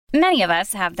Many of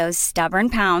us have those stubborn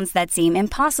pounds that seem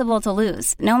impossible to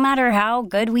lose, no matter how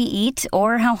good we eat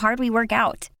or how hard we work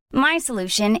out. My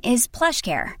solution is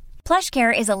PlushCare.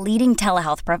 PlushCare is a leading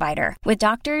telehealth provider with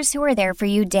doctors who are there for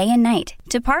you day and night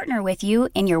to partner with you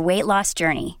in your weight loss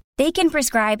journey. They can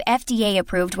prescribe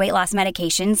FDA-approved weight loss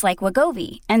medications like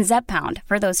Wegovy and Zepbound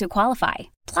for those who qualify.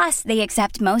 Plus, they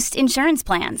accept most insurance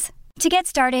plans. To get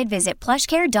started, visit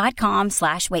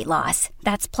plushcare.com/weightloss.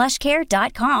 That's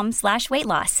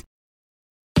plushcare.com/weightloss.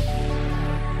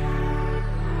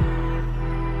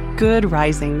 Good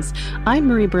risings. I'm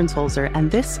Marie Burns-Holzer,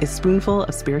 and this is Spoonful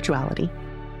of Spirituality.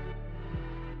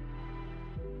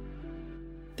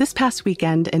 This past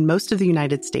weekend, in most of the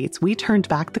United States, we turned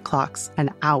back the clocks an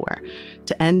hour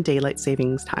to end daylight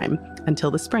savings time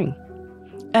until the spring.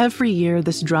 Every year,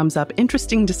 this drums up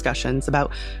interesting discussions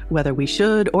about whether we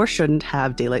should or shouldn't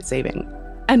have daylight saving.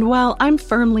 And while I'm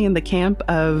firmly in the camp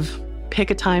of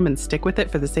pick a time and stick with it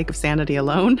for the sake of sanity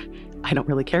alone, I don't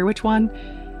really care which one,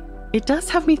 it does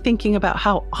have me thinking about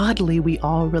how oddly we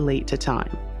all relate to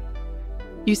time.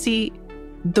 You see,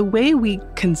 the way we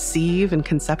conceive and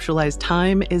conceptualize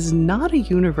time is not a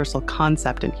universal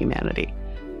concept in humanity,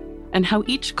 and how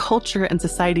each culture and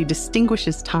society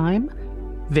distinguishes time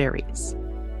varies.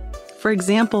 For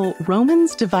example,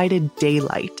 Romans divided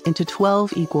daylight into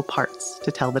 12 equal parts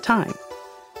to tell the time.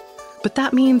 But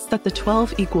that means that the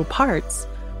 12 equal parts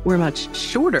were much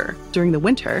shorter during the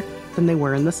winter than they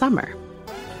were in the summer.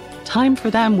 Time for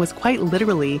them was quite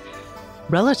literally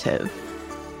relative.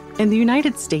 In the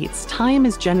United States, time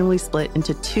is generally split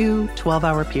into two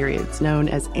 12-hour periods known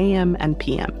as AM and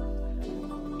PM.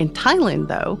 In Thailand,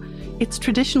 though, it's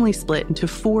traditionally split into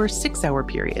four 6-hour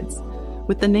periods,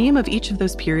 with the name of each of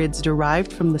those periods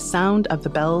derived from the sound of the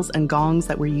bells and gongs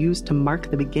that were used to mark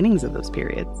the beginnings of those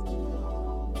periods.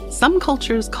 Some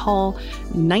cultures call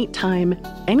nighttime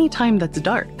any time that's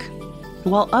dark,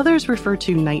 while others refer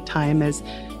to nighttime as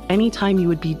any time you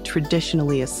would be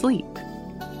traditionally asleep.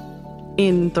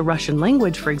 In the Russian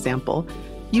language, for example,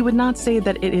 you would not say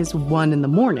that it is 1 in the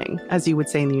morning, as you would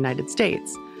say in the United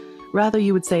States. Rather,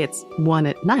 you would say it's 1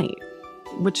 at night,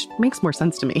 which makes more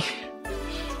sense to me.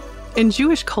 In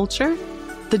Jewish culture,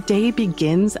 the day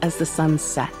begins as the sun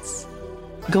sets,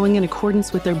 going in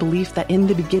accordance with their belief that in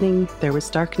the beginning there was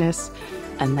darkness,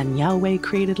 and then Yahweh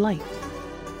created light.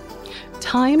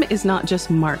 Time is not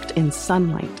just marked in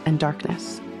sunlight and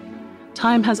darkness.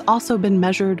 Time has also been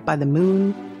measured by the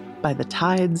moon, by the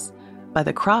tides, by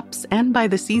the crops, and by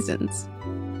the seasons.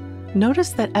 Notice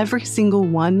that every single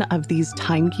one of these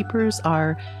timekeepers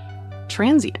are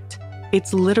transient.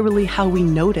 It's literally how we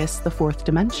notice the fourth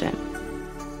dimension.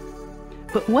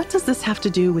 But what does this have to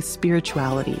do with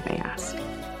spirituality, you may ask?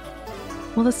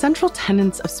 Well, the central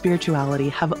tenets of spirituality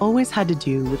have always had to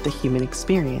do with the human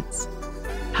experience,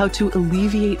 how to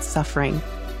alleviate suffering,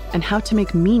 and how to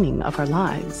make meaning of our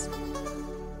lives.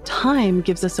 Time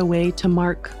gives us a way to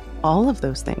mark all of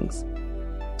those things,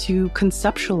 to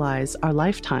conceptualize our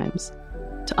lifetimes,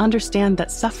 to understand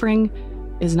that suffering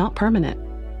is not permanent,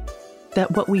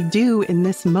 that what we do in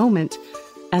this moment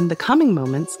and the coming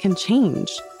moments can change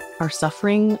our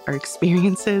suffering, our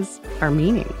experiences, our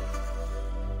meaning.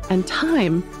 And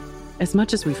time, as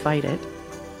much as we fight it,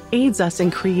 aids us in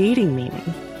creating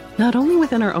meaning, not only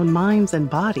within our own minds and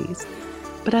bodies,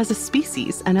 but as a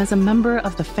species and as a member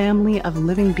of the family of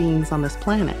living beings on this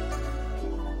planet.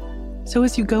 So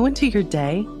as you go into your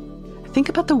day, think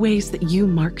about the ways that you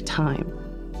mark time.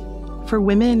 For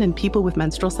women and people with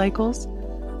menstrual cycles,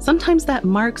 sometimes that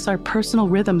marks our personal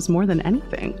rhythms more than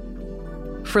anything.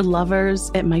 For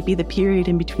lovers, it might be the period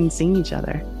in between seeing each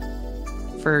other.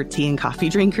 For tea and coffee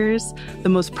drinkers, the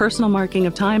most personal marking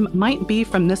of time might be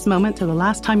from this moment to the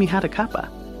last time you had a cuppa.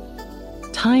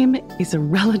 Time is a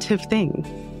relative thing,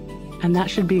 and that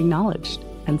should be acknowledged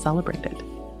and celebrated.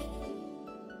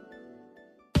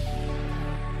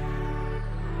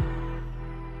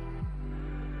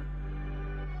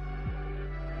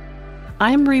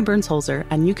 I'm Marie Burns-Holzer,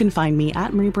 and you can find me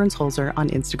at Marie Burns-Holzer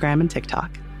on Instagram and TikTok.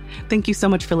 Thank you so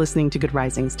much for listening to Good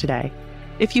Risings today.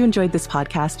 If you enjoyed this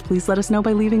podcast, please let us know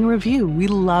by leaving a review. We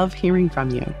love hearing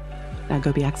from you. Now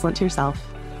go be excellent to yourself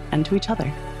and to each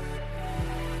other.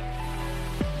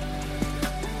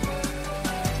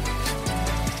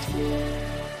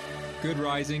 Good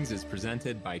Risings is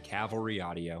presented by Cavalry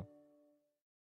Audio.